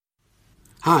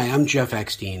Hi, I'm Jeff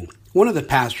Eckstein, one of the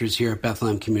pastors here at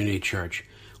Bethlehem Community Church.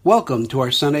 Welcome to our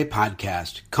Sunday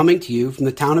podcast, coming to you from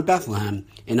the town of Bethlehem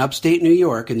in upstate New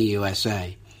York in the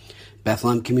USA.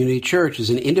 Bethlehem Community Church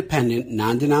is an independent,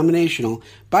 non-denominational,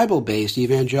 Bible-based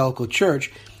evangelical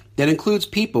church that includes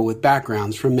people with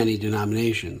backgrounds from many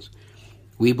denominations.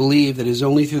 We believe that it is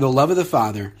only through the love of the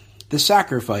Father, the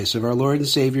sacrifice of our Lord and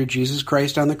Savior Jesus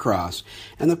Christ on the cross,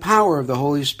 and the power of the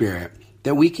Holy Spirit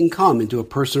that we can come into a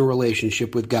personal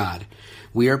relationship with God.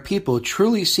 We are people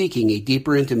truly seeking a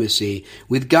deeper intimacy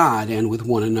with God and with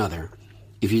one another.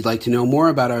 If you'd like to know more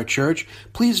about our church,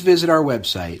 please visit our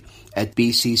website at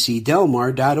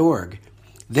bccdelmar.org.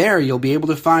 There you'll be able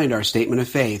to find our statement of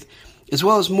faith, as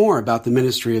well as more about the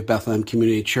ministry of Bethlehem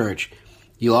Community Church.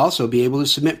 You'll also be able to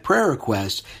submit prayer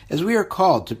requests as we are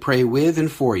called to pray with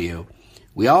and for you.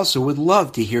 We also would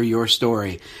love to hear your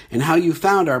story and how you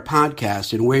found our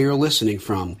podcast and where you're listening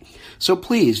from. So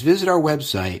please visit our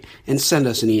website and send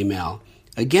us an email.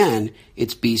 Again,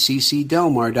 it's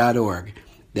bccdelmar.org.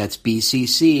 That's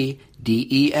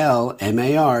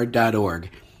bccdelmar.org.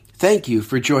 Thank you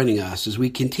for joining us as we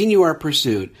continue our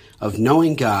pursuit of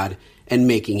knowing God and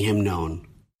making Him known.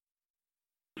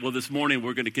 Well, this morning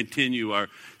we're going to continue our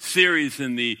series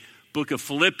in the book of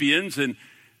Philippians, and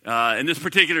in this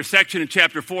particular section in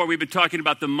chapter 4, we've been talking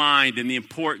about the mind and the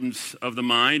importance of the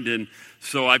mind. And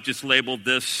so I've just labeled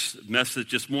this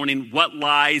message this morning, What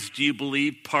Lies Do You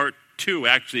Believe? Part 2.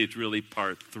 Actually, it's really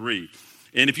part 3.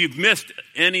 And if you've missed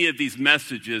any of these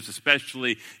messages,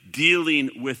 especially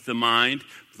dealing with the mind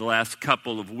for the last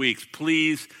couple of weeks,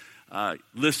 please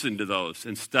listen to those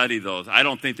and study those. I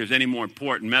don't think there's any more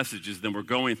important messages than we're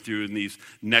going through in these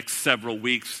next several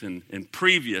weeks and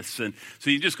previous. And so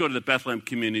you just go to the Bethlehem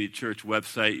Community Church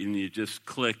website and you just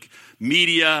click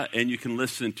media and you can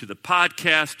listen to the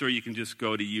podcast, or you can just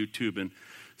go to YouTube and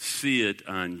see it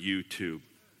on YouTube.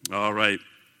 All right.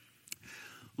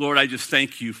 Lord, I just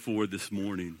thank you for this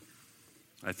morning.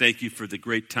 I thank you for the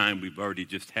great time we've already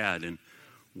just had in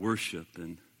worship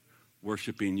and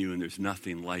worshiping you, and there's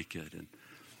nothing like it. And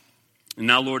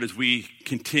now, Lord, as we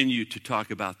continue to talk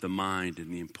about the mind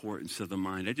and the importance of the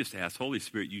mind, I just ask, Holy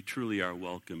Spirit, you truly are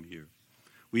welcome here.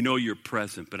 We know you're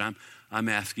present, but I'm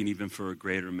asking even for a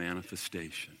greater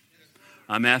manifestation.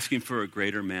 I'm asking for a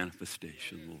greater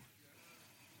manifestation, Lord.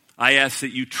 I ask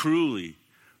that you truly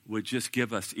would just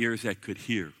give us ears that could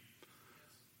hear.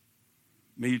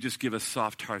 May you just give us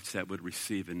soft hearts that would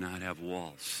receive and not have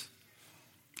walls.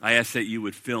 I ask that you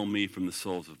would fill me from the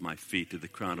soles of my feet to the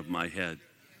crown of my head.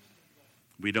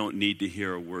 We don't need to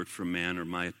hear a word from man or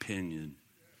my opinion.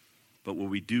 But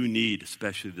what we do need,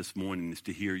 especially this morning, is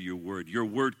to hear your word. Your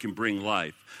word can bring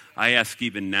life. I ask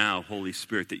even now, Holy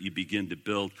Spirit, that you begin to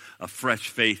build a fresh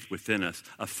faith within us,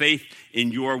 a faith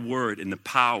in your word and the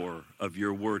power of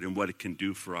your word and what it can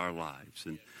do for our lives.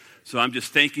 And so I'm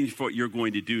just thanking you for what you're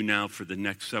going to do now for the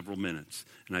next several minutes.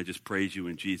 And I just praise you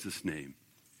in Jesus' name.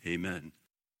 Amen.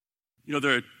 You know,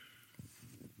 there are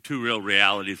two real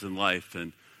realities in life,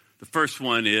 and the first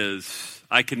one is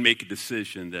I can make a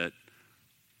decision that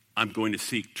I'm going to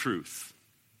seek truth.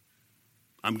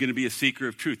 I'm going to be a seeker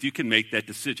of truth. You can make that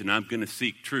decision. I'm going to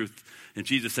seek truth. And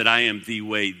Jesus said, I am the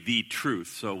way, the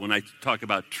truth. So when I talk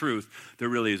about truth, there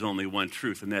really is only one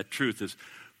truth, and that truth is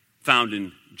found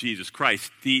in Jesus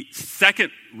Christ. The second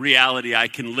reality I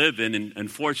can live in, and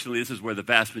unfortunately this is where the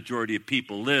vast majority of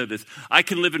people live, is I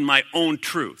can live in my own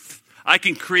truth. I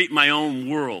can create my own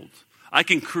world. I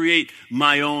can create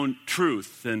my own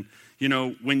truth. And, you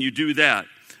know, when you do that,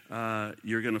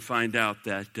 you're going to find out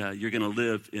that you're going to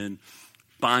live in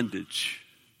bondage.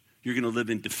 You're going to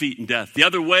live in defeat and death. The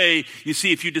other way, you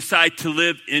see, if you decide to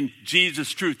live in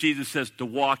Jesus' truth, Jesus says to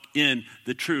walk in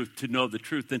the truth, to know the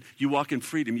truth, then you walk in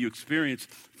freedom. You experience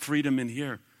freedom in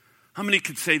here. How many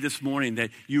could say this morning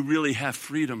that you really have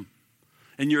freedom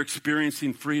and you're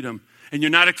experiencing freedom? And you're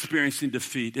not experiencing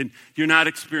defeat, and you're not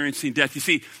experiencing death. You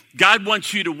see, God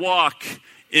wants you to walk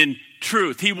in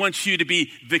truth. He wants you to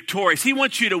be victorious. He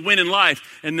wants you to win in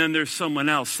life. And then there's someone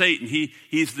else, Satan.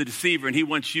 He's the deceiver, and he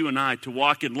wants you and I to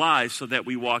walk in lies so that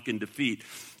we walk in defeat,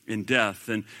 in death.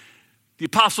 And the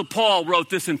Apostle Paul wrote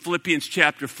this in Philippians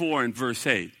chapter 4 and verse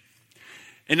 8.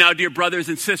 And now, dear brothers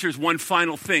and sisters, one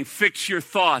final thing. Fix your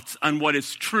thoughts on what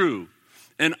is true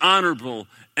and honorable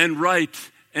and right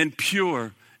and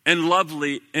pure and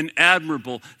lovely and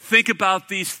admirable. Think about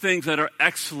these things that are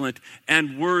excellent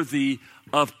and worthy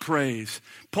of praise.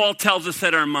 Paul tells us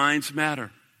that our minds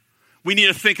matter. We need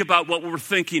to think about what we're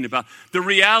thinking about. The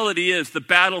reality is the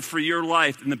battle for your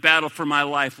life and the battle for my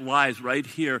life lies right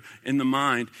here in the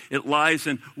mind. It lies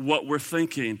in what we're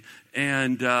thinking.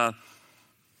 And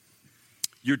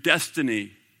your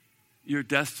destiny your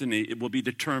destiny, it will be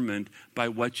determined by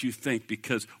what you think,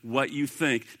 because what you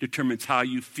think determines how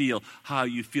you feel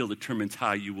determines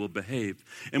how you will behave.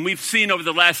 And we've seen over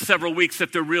the last several weeks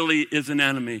that there really is an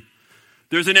enemy.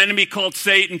 There's an enemy called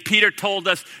Satan. Peter told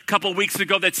us a couple weeks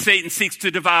ago that Satan seeks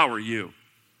to devour you.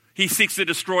 He seeks to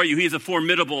destroy you. He is a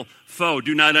formidable foe.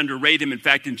 Do not underrate him. In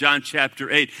fact, in John chapter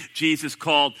 8, Jesus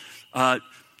called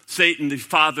Satan the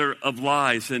father of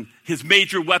lies. And his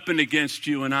major weapon against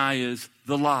you and I is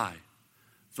the lie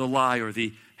or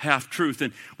the half-truth.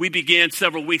 And we began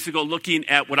several weeks ago looking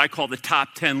at what I call the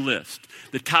top 10 list,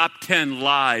 the top 10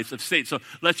 lies of Satan. So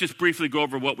let's just briefly go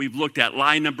over what we've looked at.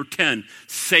 Lie number 10,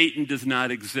 Satan does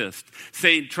not exist.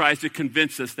 Satan tries to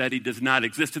convince us that he does not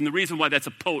exist. And the reason why that's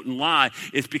a potent lie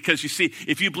is because, you see,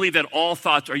 if you believe that all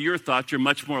thoughts are your thoughts, you're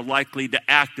much more likely to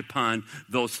act upon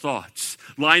those thoughts.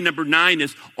 Lie number 9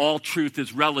 is all truth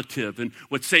is relative. And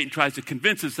what Satan tries to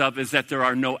convince us of is that there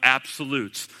are no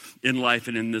absolutes in life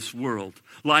and in this world.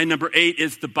 Lie number 8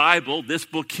 is the Bible. This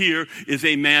book here is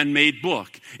a man-made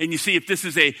book. And you see, if this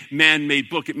is a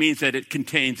man-made book, it means that it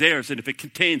contains errors. And if it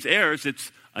contains errors,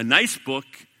 it's a nice book,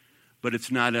 but it's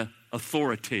not an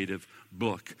authoritative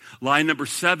book. Lie number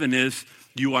 7 is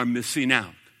you are missing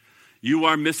out. You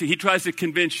are missing. He tries to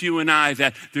convince you and I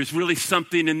that there's really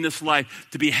something in this life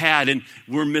to be had, and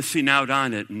we're missing out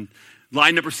on it. And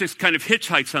line number 6 kind of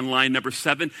hitchhikes on line number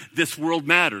 7. This world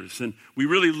matters. And we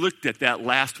really looked at that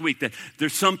last week, that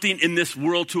there's something in this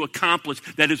world to accomplish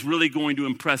that is really going to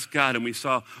impress God. And we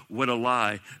saw what a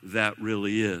lie that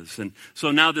really is. And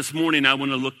so now this morning, I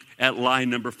want to look at lie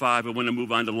number 5. I want to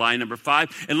move on to lie number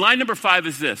 5. And lie number 5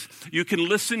 is this. You can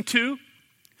listen to,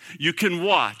 you can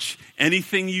watch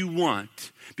anything you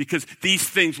want, because these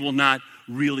things will not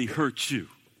really hurt you.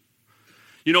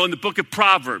 You know, in the book of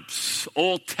Proverbs,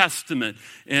 Old Testament,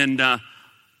 and let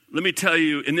me tell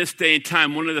you, in this day and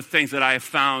time, one of the things that I have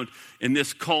found in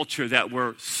this culture that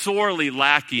we're sorely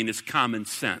lacking is common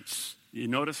sense. You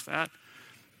notice that?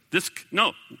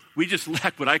 We just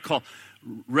lack what I call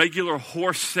regular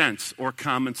horse sense or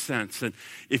common sense. And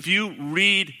if you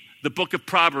read the book of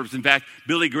Proverbs, in fact,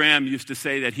 Billy Graham used to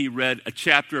say that he read a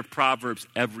chapter of Proverbs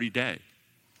every day.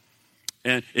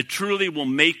 And it truly will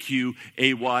make you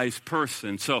a wise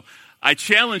person. So I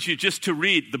challenge you just to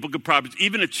read the book of Proverbs,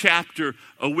 even a chapter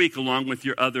a week along with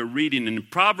your other reading. And in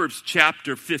Proverbs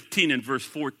chapter 15 and verse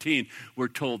 14, we're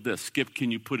told this. Skip,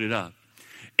 can you put it up?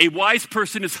 A wise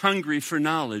person is hungry for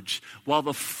knowledge, while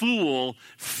the fool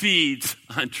feeds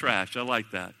on trash. I like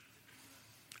that.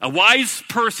 A wise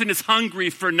person is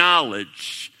hungry for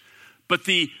knowledge, but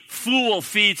the fool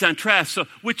feeds on trash. So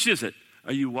which is it?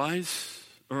 Are you wise?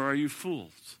 Or are you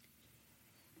fools?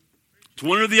 It's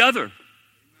one or the other.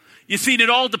 You see, it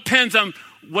all depends on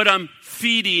what I'm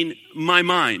feeding my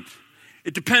mind.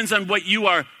 It depends on what you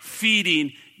are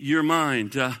feeding your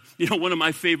mind. One of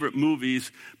my favorite movies,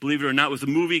 believe it or not, was a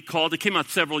movie called, it came out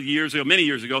many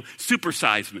years ago, Super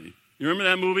Size Me. You remember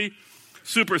that movie?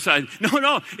 Super Size.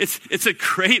 No, it's a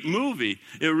great movie.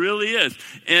 It really is.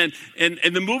 And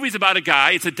the movie's about a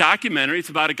guy, it's a documentary, it's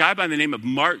about a guy by the name of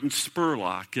Martin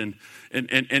Spurlock.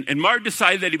 And Martin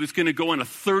decided that he was going to go on a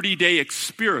 30-day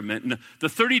experiment. And the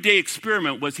 30-day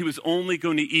experiment was he was only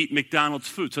going to eat McDonald's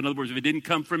food. So in other words, if it didn't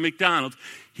come from McDonald's,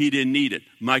 he didn't eat it.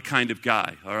 My kind of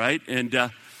guy, all right? And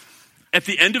at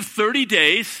the end of 30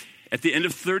 days,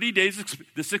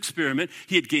 this experiment,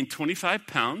 he had gained 25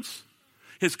 pounds.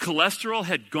 His cholesterol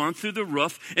had gone through the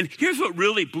roof. And here's what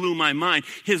really blew my mind.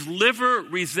 His liver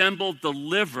resembled the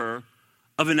liver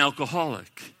of an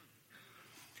alcoholic.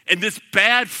 And this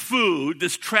bad food,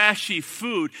 this trashy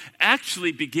food,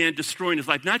 actually began destroying his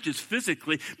life, not just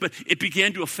physically, but it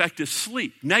began to affect his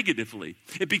sleep negatively.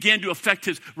 It began to affect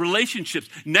his relationships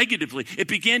negatively. It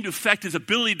began to affect his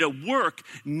ability to work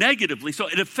negatively. So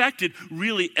it affected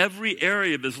really every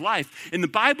area of his life. And the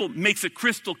Bible makes it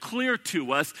crystal clear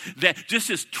to us that just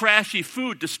as trashy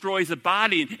food destroys the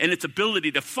body and its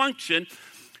ability to function,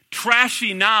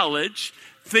 trashy knowledge,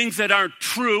 things that aren't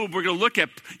true, we're going to look at,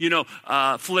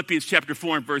 Philippians chapter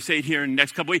 4 and verse 8 here in the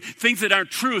next couple of weeks. Things that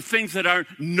aren't true, things that aren't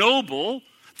noble,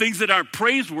 things that aren't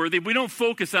praiseworthy. We don't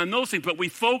focus on those things, but we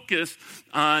focus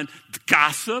on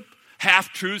gossip,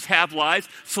 half-truths, half-lies,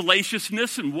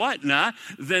 salaciousness, and whatnot.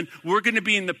 Then we're going to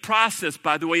be in the process,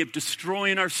 by the way, of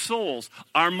destroying our souls,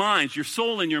 our minds. Your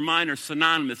soul and your mind are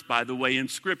synonymous, by the way, in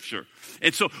Scripture.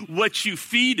 And so what you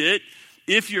feed it,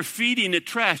 if you're feeding it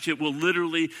trash, it will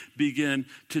literally begin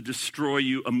to destroy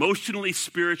you emotionally,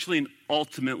 spiritually, and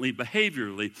ultimately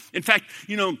behaviorally. In fact,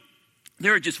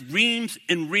 there are just reams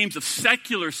and reams of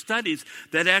secular studies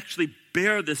that actually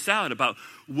bear this out about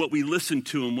what we listen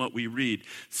to and what we read.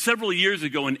 Several years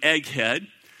ago in Egghead,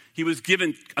 he was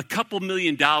given a couple $1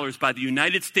 million by the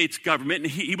United States government,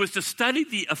 and he was to study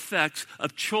the effects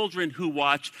of children who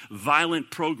watch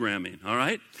violent programming, all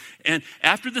right? And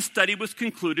after the study was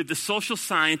concluded, the social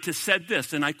scientist said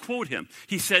this, and I quote him.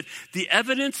 He said, "The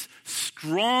evidence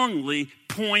strongly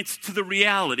points to the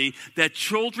reality that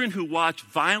children who watch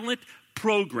violent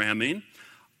programming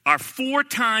are 4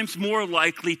 times more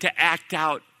likely to act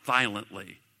out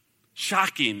violently."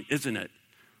 Shocking, isn't it?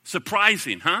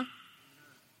 Surprising, huh?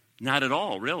 Not at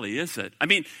all, really, is it? I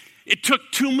mean, it took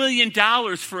 $2 million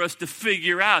for us to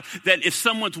figure out that if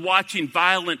someone's watching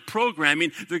violent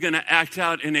programming, they're going to act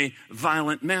out in a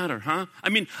violent manner, huh? I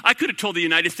mean, I could have told the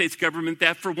United States government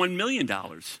that for $1 million.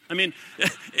 I mean,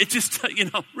 it just,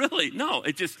 really, no,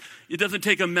 it doesn't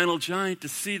take a mental giant to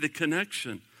see the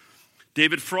connection.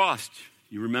 David Frost,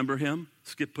 you remember him?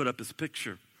 Skip put up his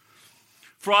picture.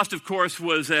 Frost, of course,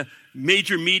 was a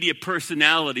major media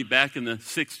personality back in the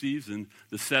 60s and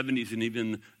the 70s and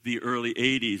even the early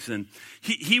 80s. And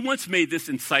he once made this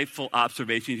insightful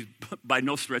observation. He's by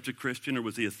no stretch a Christian, or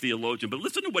was he a theologian? But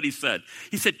listen to what he said.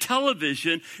 He said,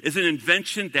 "Television is an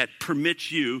invention that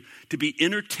permits you to be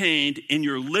entertained in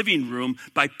your living room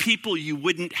by people you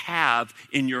wouldn't have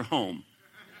in your home."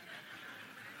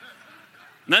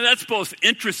 Now, that's both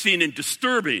interesting and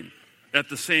disturbing at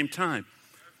the same time.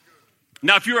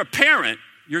 Now, if you're a parent,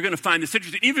 you're going to find this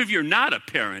interesting. Even if you're not a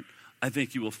parent, I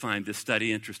think you will find this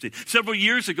study interesting. Several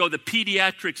years ago, the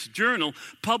Pediatrics Journal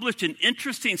published an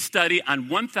interesting study on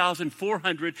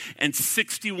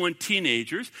 1,461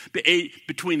 teenagers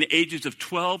between the ages of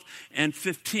 12 and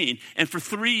 15. And for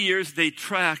 3 years, they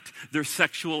tracked their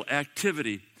sexual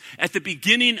activity. At the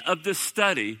beginning of this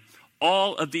study,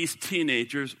 all of these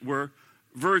teenagers were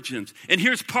virgins. And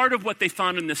here's part of what they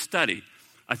found in this study.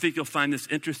 I think you'll find this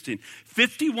interesting.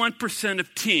 51%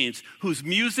 of teens whose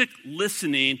music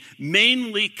listening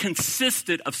mainly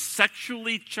consisted of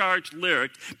sexually charged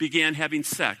lyrics began having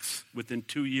sex within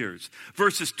 2 years,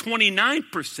 versus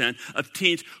 29% of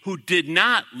teens who did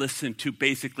not listen to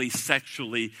basically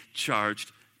sexually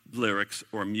charged lyrics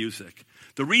or music.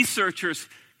 The researchers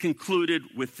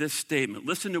concluded with this statement.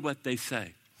 Listen to what they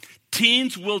say.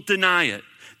 Teens will deny it.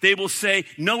 They will say,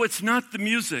 "No, it's not the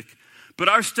music." But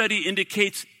our study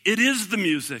indicates it is the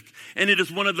music, and it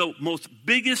is one of the most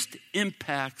biggest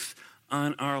impacts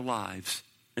on our lives.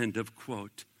 End of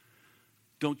quote.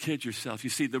 Don't kid yourself. You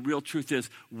see, the real truth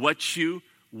is what you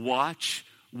watch,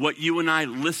 what you and I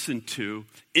listen to,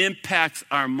 impacts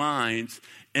our minds,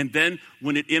 and then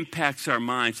when it impacts our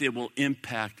minds, it will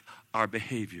impact our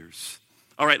behaviors.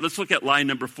 All right, let's look at lie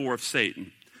number 4 of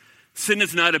Satan. Sin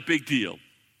is not a big deal.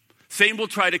 Satan will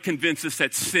try to convince us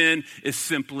that sin is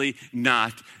simply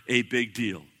not a big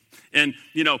deal. And,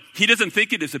 he doesn't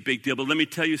think it is a big deal, but let me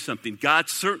tell you something. God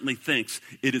certainly thinks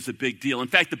it is a big deal. In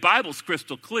fact, the Bible's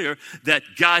crystal clear that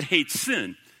God hates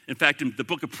sin. In fact, in the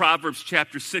book of Proverbs,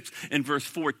 chapter 6 and verse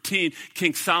 14,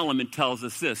 King Solomon tells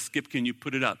us this. Skip, can you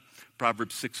put it up?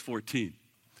 Proverbs 6:14.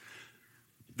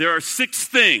 There are 6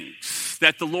 things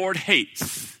that the Lord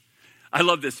hates. I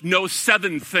love this. No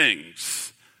 7 things.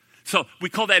 So we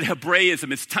call that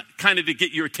Hebraism. It's kind of to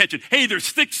get your attention. Hey, there's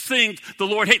 6 things the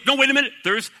Lord hates. No, wait a minute.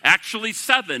 There's actually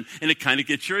 7, and it kind of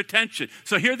gets your attention.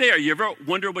 So here they are. You ever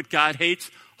wonder what God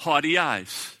hates? Haughty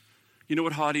eyes. You know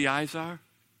what haughty eyes are?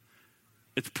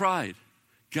 It's pride.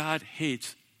 God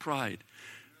hates pride.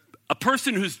 A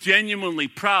person who's genuinely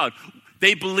proud,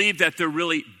 they believe that they're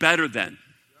really better than.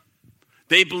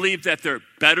 They believe that they're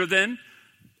better than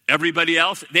everybody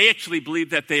else. They actually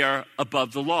believe that they are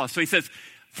above the law. So he says,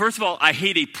 first of all, I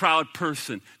hate a proud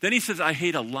person. Then he says, I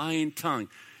hate a lying tongue.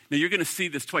 Now, you're going to see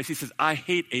this twice. He says, I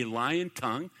hate a lying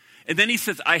tongue. And then he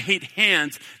says, I hate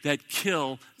hands that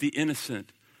kill the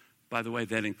innocent. By the way,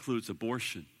 that includes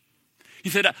abortion. He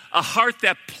said, a heart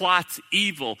that plots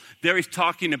evil. There he's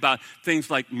talking about things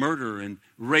like murder and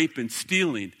rape and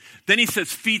stealing. Then he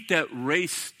says, feet that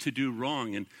race to do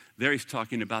wrong. And there he's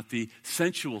talking about the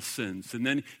sensual sins. And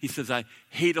then he says, I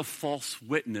hate a false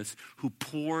witness who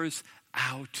pours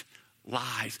out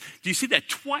lies. Do you see that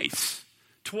twice?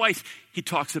 Twice he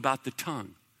talks about the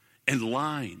tongue and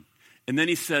lying. And then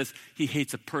he says he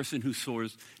hates a person who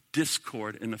sows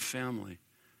discord in a family.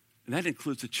 And that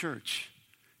includes the church.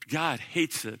 God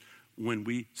hates it when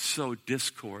we sow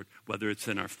discord, whether it's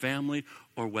in our family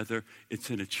or whether it's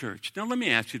in a church. Now let me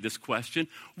ask you this question.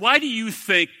 Why do you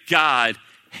think God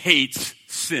hates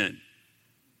sin?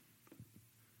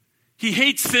 He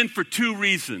hates sin for 2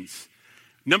 reasons.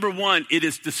 Number 1, it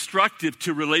is destructive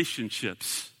to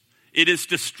relationships. It is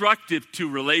destructive to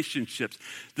relationships.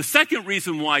 The second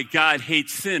reason why God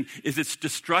hates sin is it's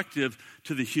destructive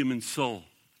to the human soul.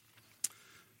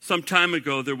 Some time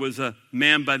ago, there was a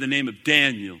man by the name of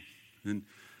Daniel. And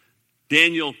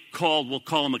Daniel we'll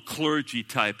call him a clergy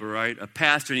type, all right, a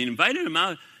pastor. And he invited him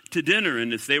out to dinner.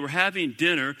 And as they were having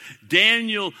dinner,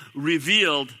 Daniel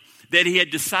revealed that he had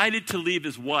decided to leave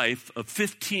his wife of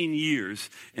 15 years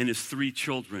and his 3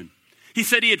 children. He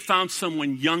said he had found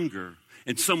someone younger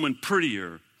and someone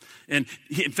prettier. And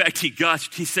in fact, he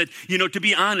gushed. He said, to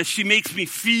be honest, she makes me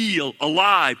feel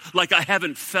alive like I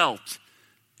haven't felt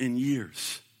in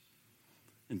years.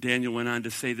 And Daniel went on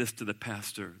to say this to the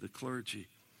pastor, the clergy.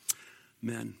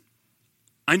 Men,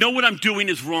 I know what I'm doing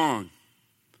is wrong,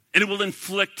 and it will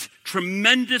inflict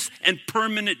tremendous and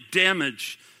permanent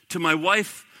damage to my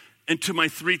wife and to my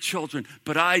 3 children,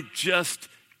 but I just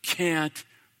can't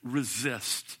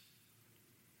resist.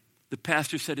 The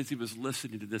pastor said as he was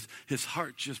listening to this, his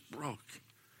heart just broke.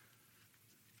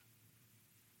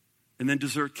 And then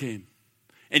dessert came,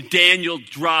 and Daniel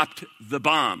dropped the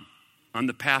bomb on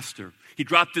the pastor. He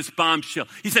dropped this bombshell.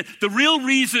 He said, the real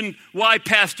reason why,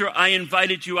 Pastor, I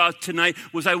invited you out tonight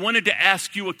was I wanted to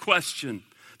ask you a question.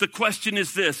 The question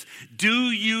is this: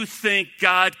 do you think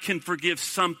God can forgive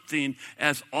something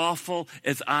as awful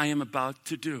as I am about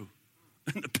to do?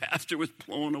 And the pastor was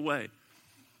blown away.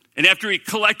 And after he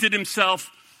collected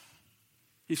himself,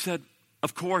 he said,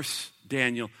 of course,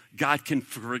 Daniel, God can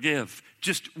forgive.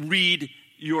 Just read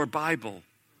your Bible.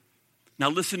 Now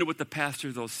listen to what the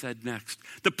pastor, though, said next.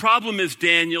 The problem is,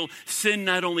 Daniel, sin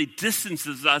not only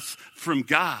distances us from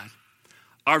God,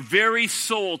 our very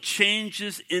soul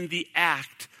changes in the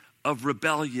act of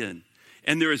rebellion.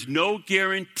 And there is no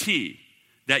guarantee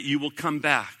that you will come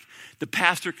back. The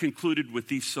pastor concluded with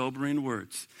these sobering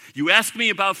words. You ask me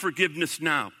about forgiveness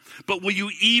now, but will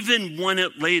you even want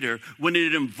it later when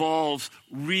it involves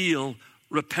real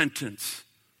repentance?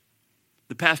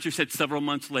 The pastor said several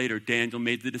months later, Daniel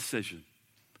made the decision.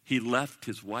 He left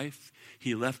his wife.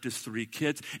 He left his 3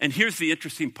 kids. And here's the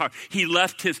interesting part. He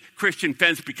left his Christian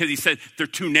friends because he said they're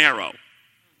too narrow.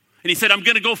 And he said, I'm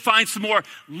going to go find some more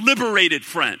liberated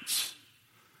friends.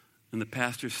 And the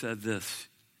pastor said this: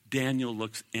 Daniel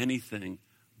looks anything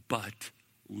but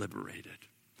liberated.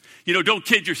 Don't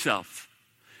kid yourself.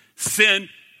 Sin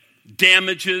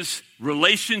damages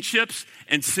relationships,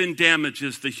 and sin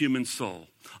damages the human soul.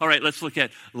 All right, let's look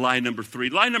at lie number 3.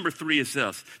 Lie number 3 is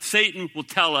this: Satan will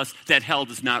tell us that hell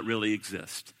does not really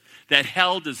exist. That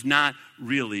hell does not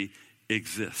really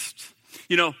exist.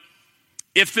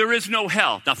 If there is no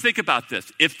hell, now think about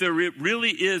this. If there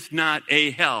really is not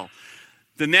a hell,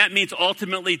 then that means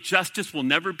ultimately justice will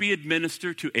never be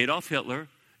administered to Adolf Hitler,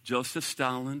 Joseph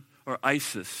Stalin, or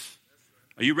ISIS.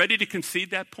 Are you ready to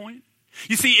concede that point?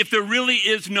 You see, if there really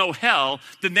is no hell,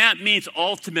 then that means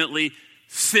ultimately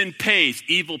sin pays,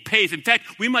 evil pays. In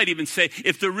fact, we might even say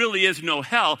if there really is no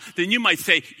hell, then you might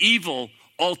say evil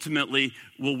ultimately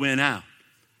will win out.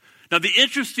 Now, the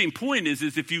interesting point is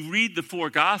if you read the 4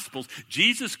 Gospels,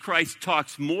 Jesus Christ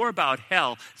talks more about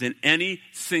hell than any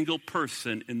single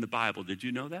person in the Bible. Did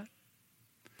you know that?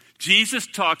 Jesus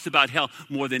talks about hell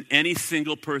more than any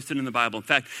single person in the Bible. In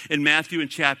fact, in Matthew in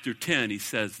chapter 10, he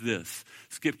says this.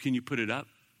 Skip, can you put it up?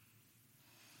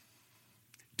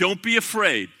 Don't be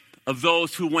afraid of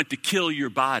those who want to kill your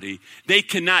body. They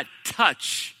cannot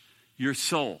touch your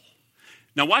soul.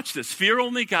 Now watch this. Fear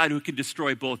only God who can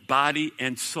destroy both body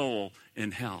and soul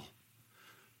in hell.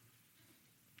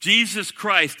 Jesus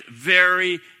Christ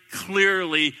very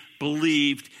clearly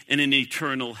believed in an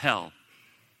eternal hell.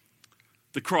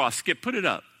 The cross, Skip, put it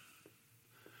up.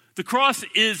 The cross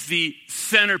is the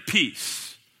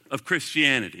centerpiece of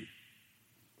Christianity.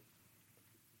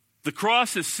 The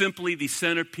cross is simply the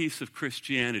centerpiece of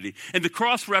Christianity. And the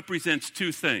cross represents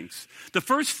 2 things. The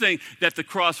first thing that the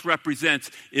cross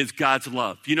represents is God's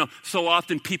love. So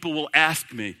often people will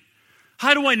ask me,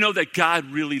 how do I know that God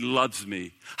really loves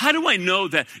me? How do I know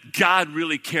that God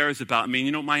really cares about me? And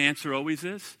you know what my answer always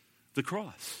is? The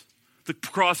cross. The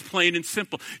cross, plain and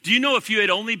simple. Do you know if you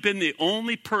had only been the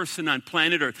only person on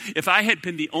planet Earth, if I had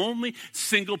been the only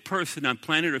single person on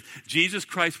planet Earth, Jesus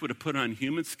Christ would have put on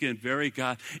human skin, very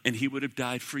God, and he would have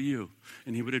died for you.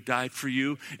 And he would have died for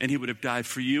you, and he would have died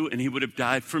for you, and he would have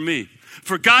died for me.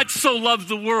 For God so loved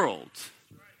the world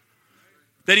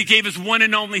that he gave his one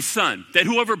and only Son, that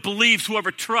whoever believes,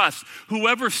 whoever trusts,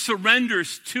 whoever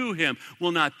surrenders to him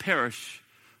will not perish,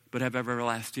 but have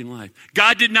everlasting life.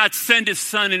 God did not send his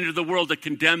Son into the world to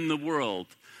condemn the world,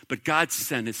 but God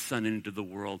sent his Son into the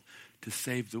world to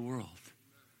save the world.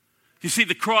 You see,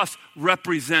 the cross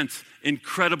represents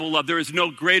incredible love. There is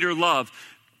no greater love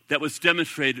that was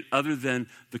demonstrated other than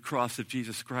the cross of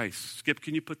Jesus Christ. Skip,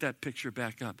 can you put that picture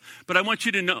back up? But I want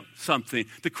you to know something.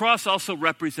 The cross also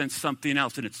represents something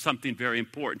else, and it's something very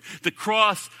important. The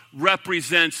cross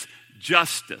represents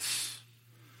justice.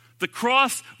 The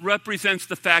cross represents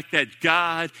the fact that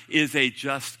God is a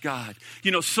just God.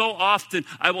 So often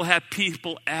I will have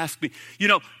people ask me,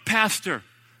 Pastor,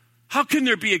 how can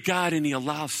there be a God and he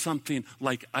allows something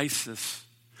like ISIS?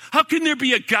 How can there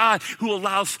be a God who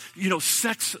allows,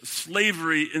 sex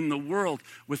slavery in the world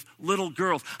with little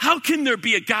girls? How can there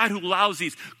be a God who allows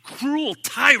these cruel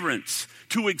tyrants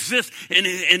to exist and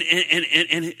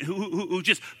who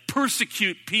just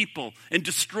persecute people and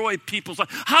destroy people's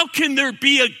lives? How can there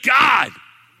be a God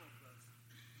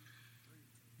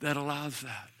that allows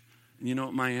that? And you know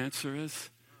what my answer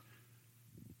is?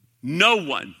 No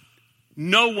one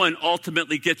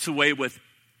ultimately gets away with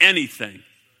anything.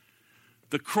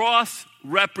 The cross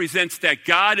represents that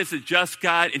God is a just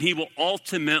God, and he will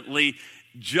ultimately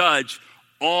judge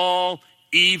all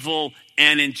evil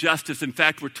and injustice. In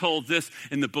fact, we're told this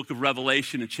in the book of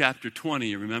Revelation in chapter 20.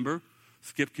 You remember?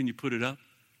 Skip, can you put it up?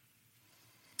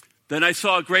 Then I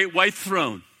saw a great white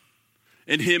throne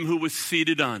and him who was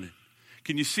seated on it.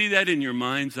 Can you see that in your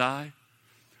mind's eye?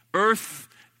 Earth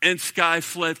and sky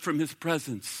fled from his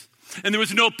presence, and there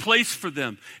was no place for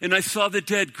them. And I saw the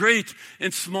dead, great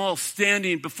and small,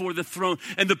 standing before the throne.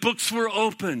 And the books were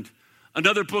opened.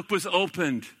 Another book was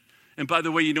opened. And by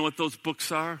the way, you know what those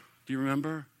books are? Do you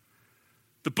remember?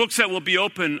 The books that will be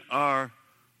open are,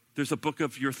 there's a book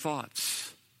of your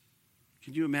thoughts.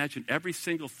 Can you imagine? Every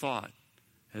single thought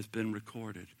has been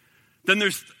recorded. Then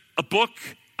there's a book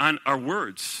on our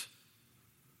words.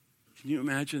 Can you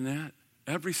imagine that?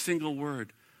 Every single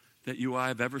word that you or I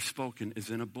have ever spoken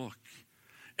is in a book.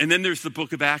 And then there's the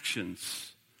book of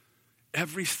actions.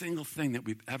 Every single thing that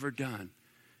we've ever done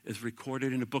is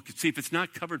recorded in a book. See, if it's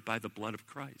not covered by the blood of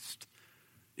Christ,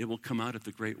 it will come out at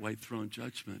the great white throne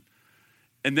judgment.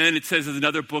 And then it says that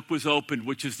another book was opened,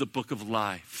 which is the book of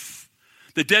life.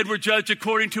 The dead were judged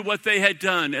according to what they had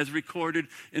done, as recorded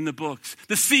in the books.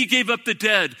 The sea gave up the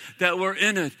dead that were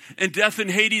in it, and death and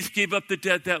Hades gave up the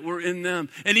dead that were in them.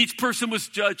 And each person was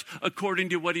judged according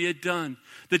to what he had done.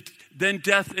 Then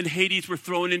death and Hades were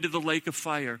thrown into the lake of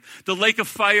fire. The lake of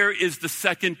fire is the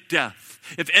second death.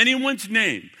 If anyone's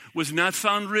name was not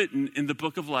found written in the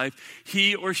book of life,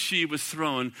 he or she was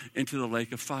thrown into the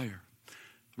lake of fire.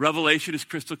 Revelation is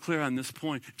crystal clear on this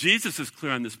point. Jesus is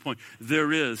clear on this point.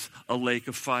 There is a lake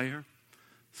of fire.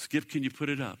 Skip, can you put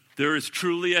it up? There is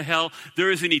truly a hell.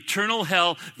 There is an eternal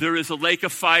hell. There is a lake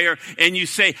of fire. And you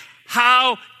say,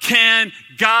 how can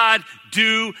God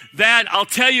do that? I'll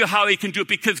tell you how he can do it,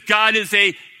 because God is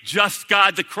a just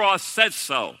God. The cross says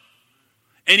so.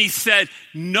 And he said,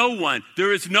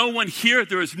 there is no one here,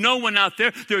 there is no one out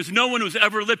there, there is no one who's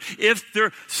ever lived. If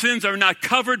their sins are not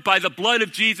covered by the blood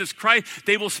of Jesus Christ,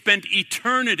 they will spend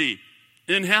eternity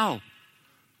in hell.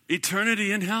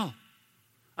 Eternity in hell.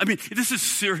 I mean, this is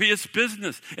serious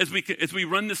business as we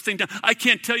run this thing down. I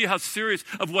can't tell you how serious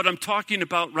of what I'm talking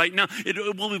about right now. It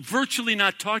will be virtually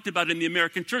not talked about in the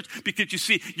American church, because you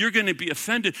see, you're going to be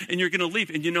offended and you're going to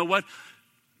leave. And you know what?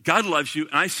 God loves you,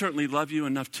 and I certainly love you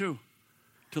enough too,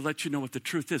 to let you know what the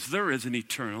truth is. There is an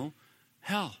eternal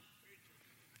hell.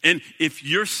 And if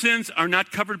your sins are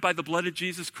not covered by the blood of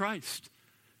Jesus Christ,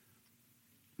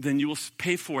 then you will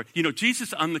pay for it. You know,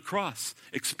 Jesus on the cross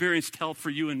experienced hell for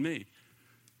you and me.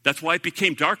 That's why it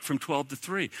became dark from 12 to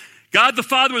 3. God the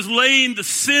Father was laying the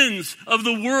sins of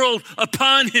the world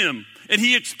upon him. And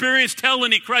he experienced hell,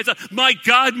 and he cries out, my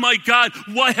God,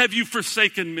 why have you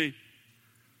forsaken me?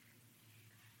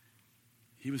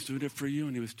 He was doing it for you,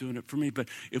 and he was doing it for me. But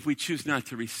if we choose not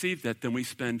to receive that, then we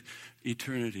spend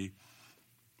eternity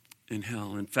in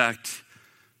hell. In fact,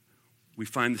 we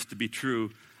find this to be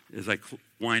true as I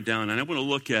wind down. And I want to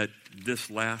look at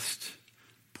this last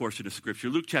portion of Scripture,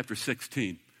 Luke chapter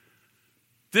 16.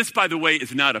 This, by the way,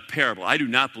 is not a parable. I do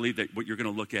not believe that what you're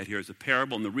going to look at here is a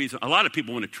parable. And the reason, a lot of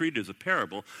people want to treat it as a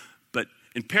parable, but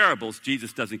in parables,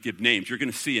 Jesus doesn't give names. You're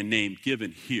going to see a name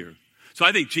given here. So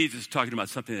I think Jesus is talking about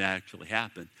something that actually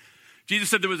happened. Jesus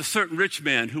said there was a certain rich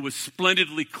man who was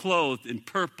splendidly clothed in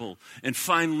purple and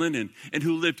fine linen, and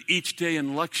who lived each day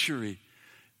in luxury.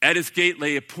 At his gate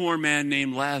lay a poor man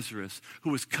named Lazarus,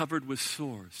 who was covered with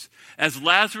sores. As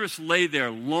Lazarus lay there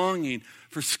longing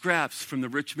for scraps from the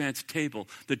rich man's table,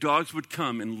 the dogs would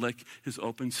come and lick his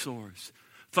open sores.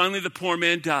 Finally, the poor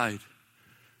man died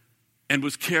and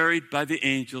was carried by the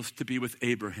angels to be with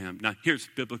Abraham. Now, here's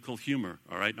biblical humor,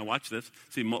 all right? Now, watch this.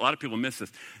 See, a lot of people miss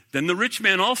this. Then the rich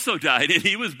man also died, and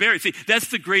he was buried. See, that's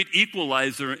the great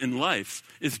equalizer in life,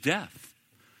 is death.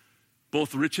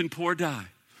 Both rich and poor die.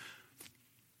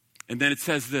 And then it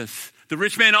says this, the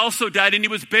rich man also died and he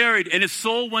was buried, and his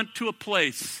soul went to a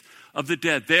place of the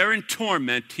dead. There in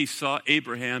torment he saw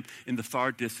Abraham in the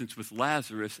far distance with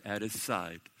Lazarus at his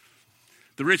side.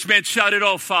 The rich man shouted,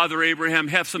 "Oh, Father Abraham,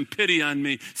 have some pity on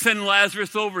me. Send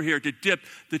Lazarus over here to dip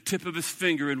the tip of his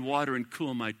finger in water and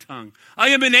cool my tongue. I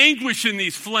am in anguish in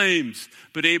these flames."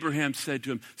 But Abraham said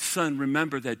to him, "Son,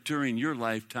 remember that during your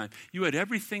lifetime you had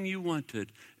everything you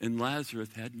wanted, and Lazarus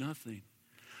had nothing.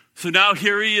 So now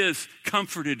here he is,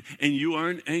 comforted, and you are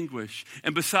in anguish.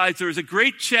 And besides, there is a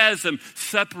great chasm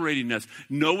separating us.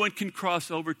 No one can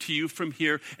cross over to you from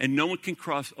here, and no one can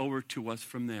cross over to us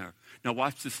from there." Now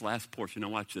watch this last portion. Now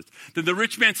watch this. Then the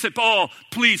rich man said, "Oh,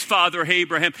 please, Father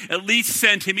Abraham, at least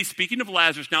send him," he's speaking of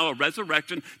Lazarus now, "a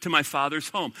resurrection to my father's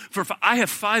home. For I have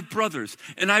 5 brothers,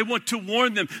 and I want to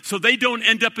warn them so they don't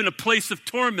end up in a place of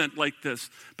torment like this."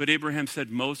 But Abraham said,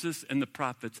 "Moses and the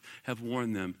prophets have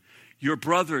warned them. Your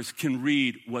brothers can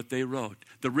read what they wrote."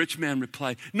 The rich man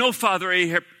replied, "No, Father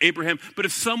Abraham, but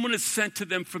if someone is sent to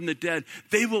them from the dead,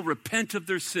 they will repent of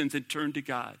their sins and turn to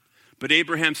God." But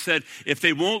Abraham said, "If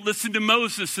they won't listen to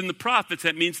Moses and the prophets,"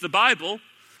 that means the Bible,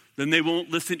 "then they won't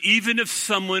listen even if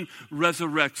someone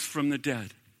resurrects from the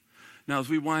dead." Now, as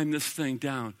we wind this thing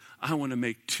down, I want to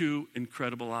make 2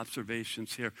 incredible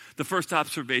observations here. The first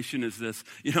observation is this.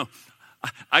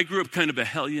 I grew up kind of a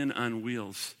hellion on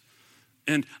wheels.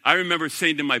 And I remember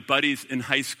saying to my buddies in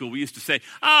high school, we used to say,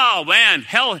 "Oh man,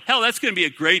 hell, that's going to be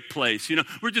a great place.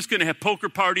 We're just going to have poker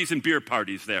parties and beer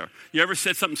parties there." You ever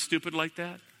said something stupid like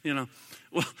that? Well,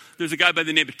 there's a guy by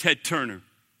the name of Ted Turner.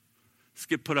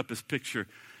 Skip put up his picture.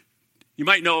 You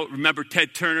might remember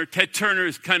Ted Turner. Ted Turner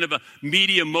is kind of a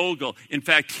media mogul. In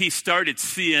fact, he started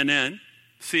CNN.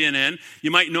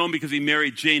 You might know him because he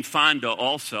married Jane Fonda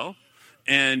also.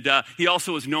 And he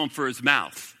also was known for his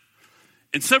mouth.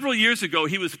 And several years ago,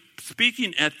 he was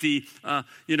speaking at the,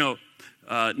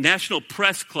 National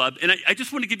Press Club. And I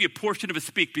just want to give you a portion of his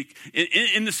speech.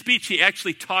 In the speech, he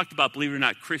actually talked about, believe it or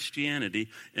not, Christianity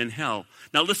and hell.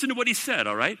 Now, listen to what he said,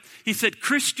 all right? He said,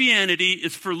 "Christianity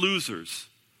is for losers.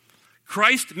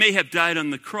 Christ may have died on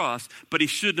the cross, but he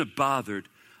shouldn't have bothered.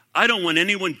 I don't want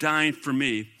anyone dying for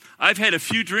me. I've had a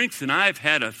few drinks and I've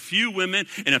had a few women,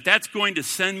 and if that's going to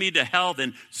send me to hell,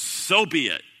 then so be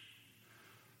it."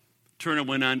 Turner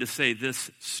went on to say this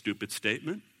stupid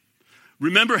statement: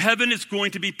 "Remember, heaven is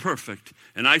going to be perfect,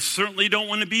 and I certainly don't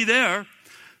want to be there.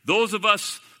 Those of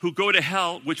us who go to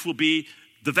hell, which will be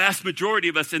the vast majority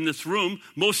of us in this room,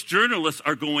 most journalists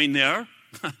are going there."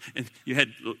 And you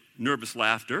had nervous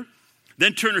laughter.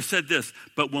 Then Turner said this: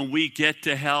 "But when we get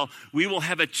to hell, we will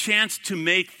have a chance to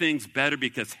make things better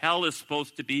because hell is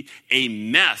supposed to be a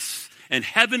mess, and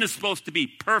heaven is supposed to be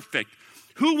perfect.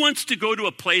 Who wants to go to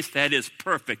a place that is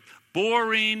perfect?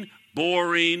 Boring,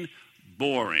 boring,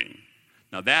 boring."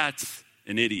 Now that's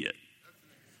an idiot.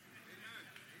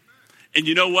 And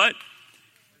you know what?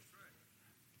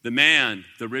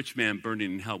 The rich man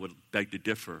burning in hell would beg to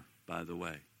differ, by the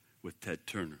way, with Ted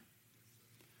Turner.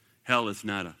 Hell is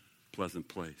not a pleasant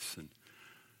place. And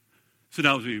so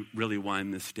now as we really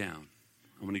wind this down,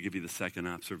 I'm going to give you the second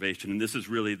observation. And this is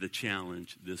really the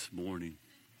challenge this morning.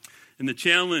 And the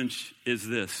challenge is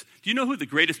this. Do you know who the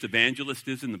greatest evangelist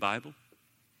is in the Bible?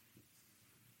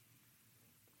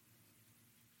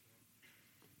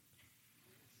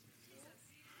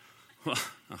 Well,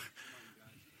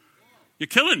 you're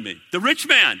killing me. The rich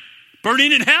man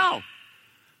burning in hell.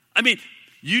 I mean,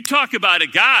 you talk about a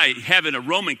guy having a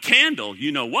Roman candle,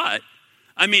 you know what?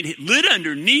 I mean, lit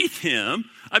underneath him.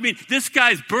 I mean, this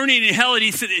guy's burning in hell, and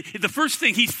he said, the first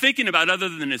thing he's thinking about other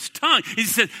than his tongue, he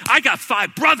said, "I got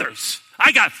 5 brothers.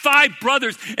 I got 5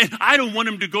 brothers, and I don't want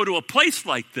him to go to a place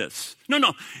like this."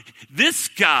 No. This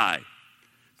guy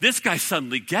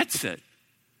suddenly gets it.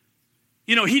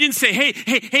 He didn't say,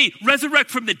 hey,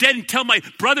 resurrect from the dead and tell my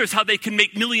brothers how they can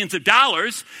make millions of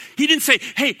dollars. He didn't say,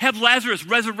 hey, have Lazarus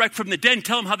resurrect from the dead and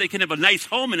tell them how they can have a nice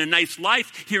home and a nice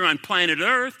life here on planet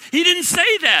Earth. He didn't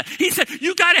say that. He said,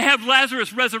 you got to have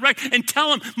Lazarus resurrect and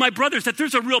tell them, my brothers, that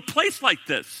there's a real place like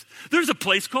this. There's a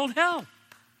place called hell.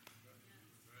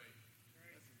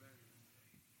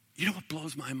 You know what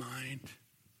blows my mind?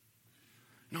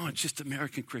 No, it's just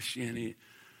American Christianity.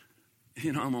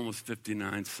 I'm almost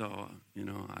 59, so,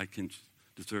 I can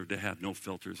deserve to have no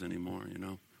filters anymore,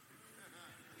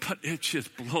 But it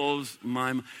just blows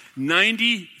my mind.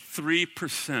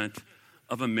 93%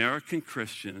 of American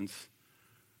Christians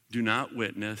do not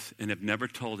witness and have never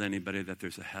told anybody that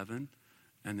there's a heaven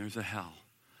and there's a hell.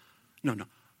 No.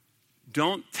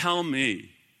 Don't tell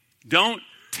me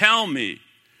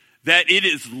that it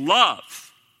is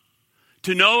love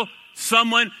to know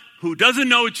someone who doesn't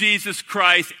know Jesus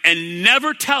Christ and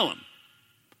never tell him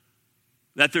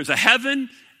that there's a heaven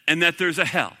and that there's a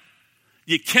hell.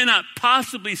 You cannot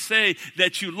possibly say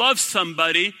that you love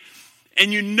somebody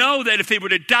and you know that if they were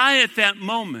to die at that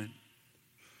moment,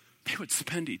 they would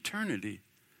spend eternity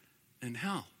in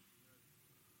hell.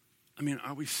 I mean,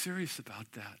 are we serious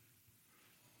about that?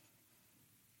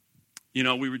 You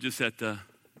know, we were just at the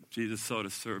Jesus Soda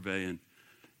Survey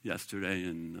yesterday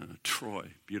in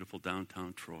Troy, beautiful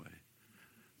downtown Troy,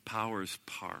 Powers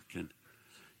Park, and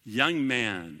young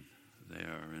man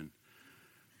there, and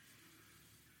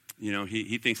you know,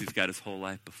 he thinks he's got his whole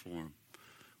life before him,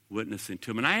 witnessing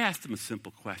to him. And I asked him a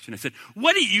simple question. I said,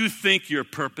 what do you think your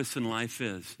purpose in life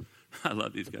is? I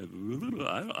love these guys.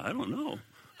 I don't know.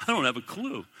 I don't have a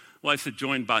clue. Well, I said,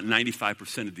 join about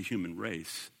 95% of the human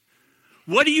race.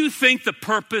 What do you think the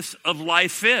purpose of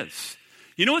life is?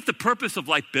 You know what the purpose of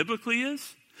life biblically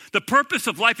is? The purpose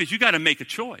of life is you got to make a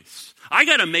choice. I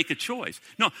got to make a choice.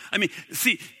 No, I mean,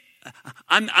 see,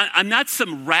 I'm not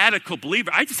some radical believer.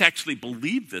 I just actually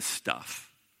believe this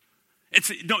stuff.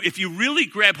 If you really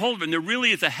grab hold of it, and there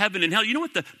really is a heaven and hell, you know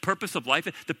what the purpose of life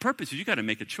is? The purpose is you got to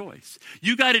make a choice.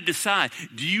 You got to decide,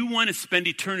 do you want to spend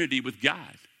eternity with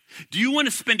God? Do you want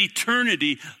to spend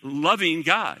eternity loving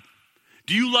God?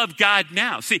 Do you love God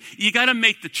now? See, you got to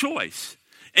make the choice.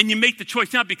 And you make the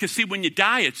choice now because, see, when you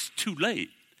die, it's too late.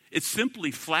 It's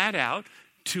simply flat out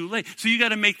too late. So you got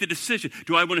to make the decision.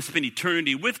 Do I want to spend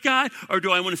eternity with God, or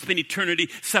do I want to spend eternity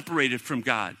separated from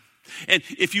God? And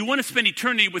if you want to spend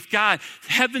eternity with God,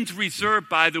 heaven's reserved,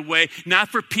 by the way, not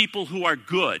for people who are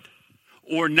good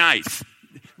or nice.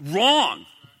 Wrong.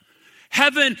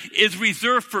 Heaven is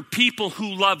reserved for people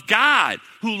who love God,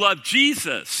 who love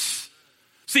Jesus.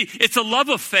 See, it's a love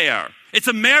affair. It's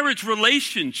a marriage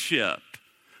relationship.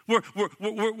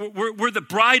 We're the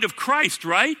bride of Christ,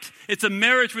 right? It's a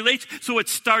marriage relationship, so it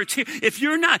starts here. If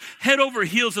you're not head over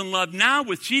heels in love now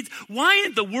with Jesus, why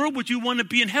in the world would you want to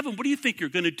be in heaven? What do you think you're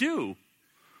going to do?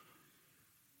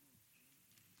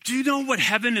 Do you know what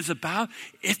heaven is about?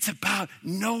 It's about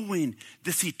knowing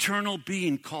this eternal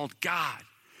being called God.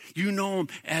 You know him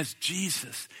as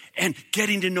Jesus and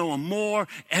getting to know him more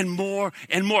and more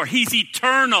and more. He's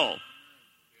eternal.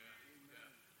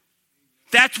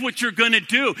 That's what you're going to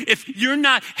do. If you're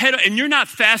not and you're not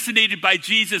fascinated by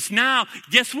Jesus now,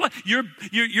 guess what?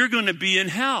 You're going to be in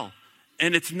hell.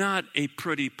 And it's not a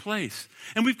pretty place.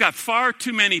 And we've got far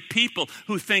too many people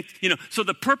who think, so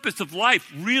the purpose of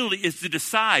life really is to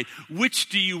decide, which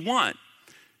do you want?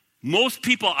 Most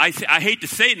people, I hate to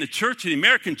say it, in the church, the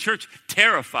American church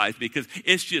terrifies me because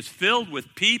it's just filled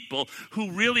with people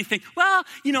who really think, well,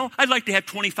 I'd like to have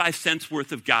 25 cents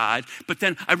worth of God, but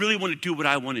then I really want to do what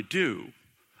I want to do.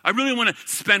 I really want to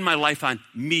spend my life on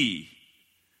me.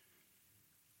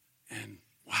 And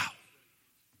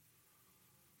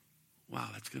wow,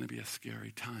 that's going to be a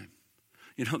scary time.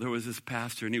 There was this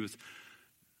pastor, and he was,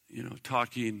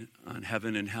 talking on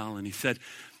heaven and hell, and he said,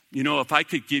 if I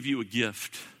could give you a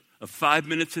gift of 5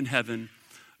 minutes in heaven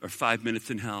or 5 minutes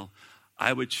in hell,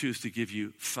 I would choose to give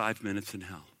you 5 minutes in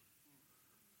hell.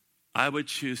 I would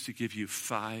choose to give you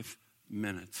 5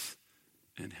 minutes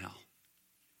in hell.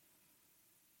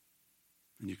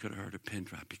 And you could have heard a pin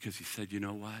drop because he said, you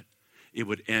know what? It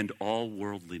would end all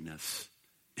worldliness.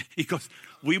 He goes,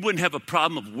 we wouldn't have a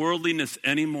problem of worldliness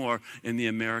anymore in the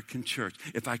American church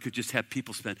if I could just have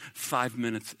people spend 5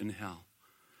 minutes in hell.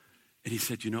 And he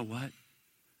said, you know what?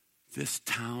 This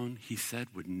town, he said,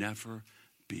 would never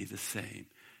be the same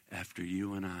after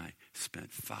you and I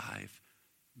spent 5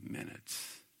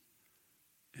 minutes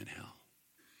in hell.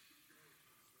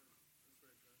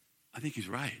 I think he's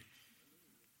right.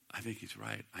 I think he's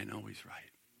right. I know he's right.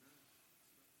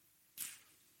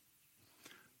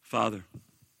 Father,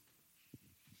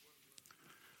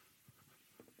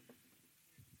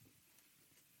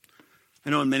 I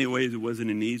know in many ways it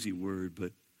wasn't an easy word,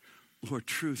 but Lord,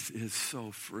 truth is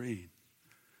so freeing.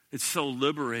 It's so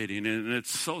liberating, and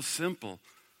it's so simple.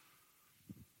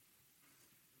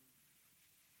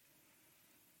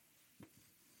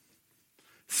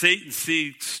 Satan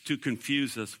seeks to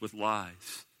confuse us with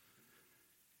lies.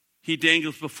 He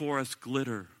dangles before us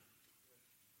glitter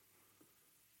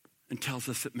and tells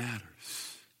us it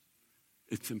matters.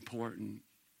 It's important.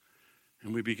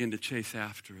 And we begin to chase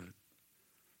after it.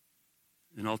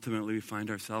 And ultimately we find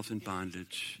ourselves in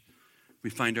bondage. We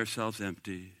find ourselves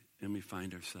empty, and we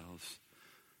find ourselves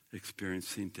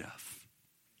experiencing death.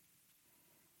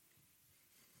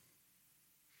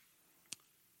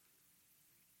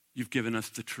 You've given us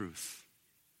the truth.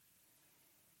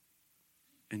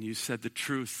 And you said the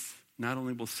truth not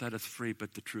only will set us free,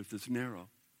 but the truth is narrow.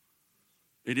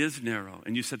 It is narrow.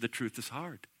 And you said the truth is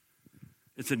hard.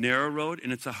 It's a narrow road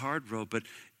and it's a hard road,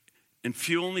 and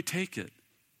few only take it.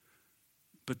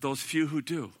 But those few who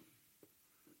do,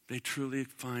 they truly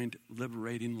find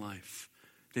liberating life.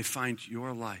 They find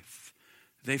your life.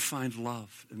 They find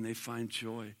love and they find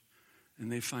joy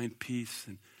and they find peace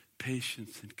and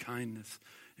patience and kindness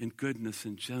and goodness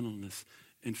and gentleness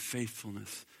and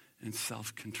faithfulness and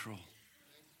self-control.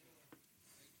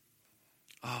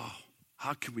 Oh,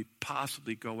 how can we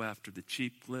possibly go after the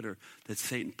cheap glitter that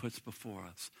Satan puts before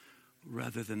us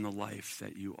rather than the life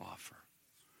that you offer?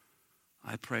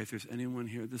 I pray if there's anyone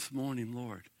here this morning,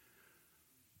 Lord,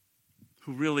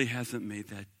 who really hasn't made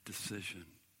that decision,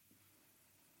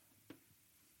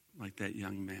 like that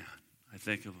young man, I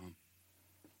think of him,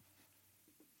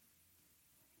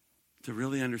 to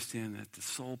really understand that the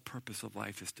sole purpose of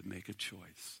life is to make a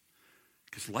choice.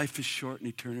 Because life is short and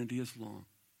eternity is long.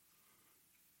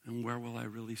 And where will I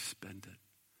really spend it?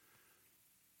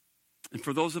 And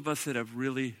for those of us that have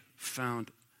really found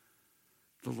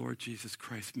the Lord Jesus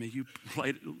Christ,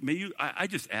 I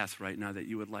just ask right now that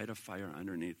you would light a fire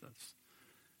underneath us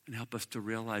and help us to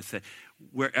realize that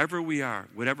wherever we are,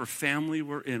 whatever family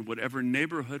we're in, whatever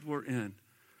neighborhood we're in,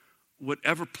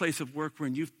 whatever place of work we're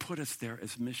in, you've put us there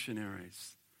as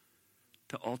missionaries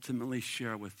to ultimately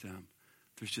share with them.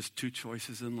 There's just two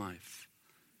choices in life.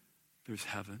 There's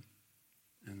heaven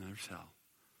and there's hell.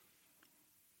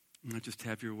 And I just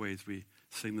have your way as we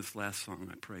sing this last song,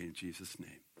 I pray in Jesus'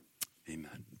 name.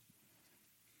 Amen.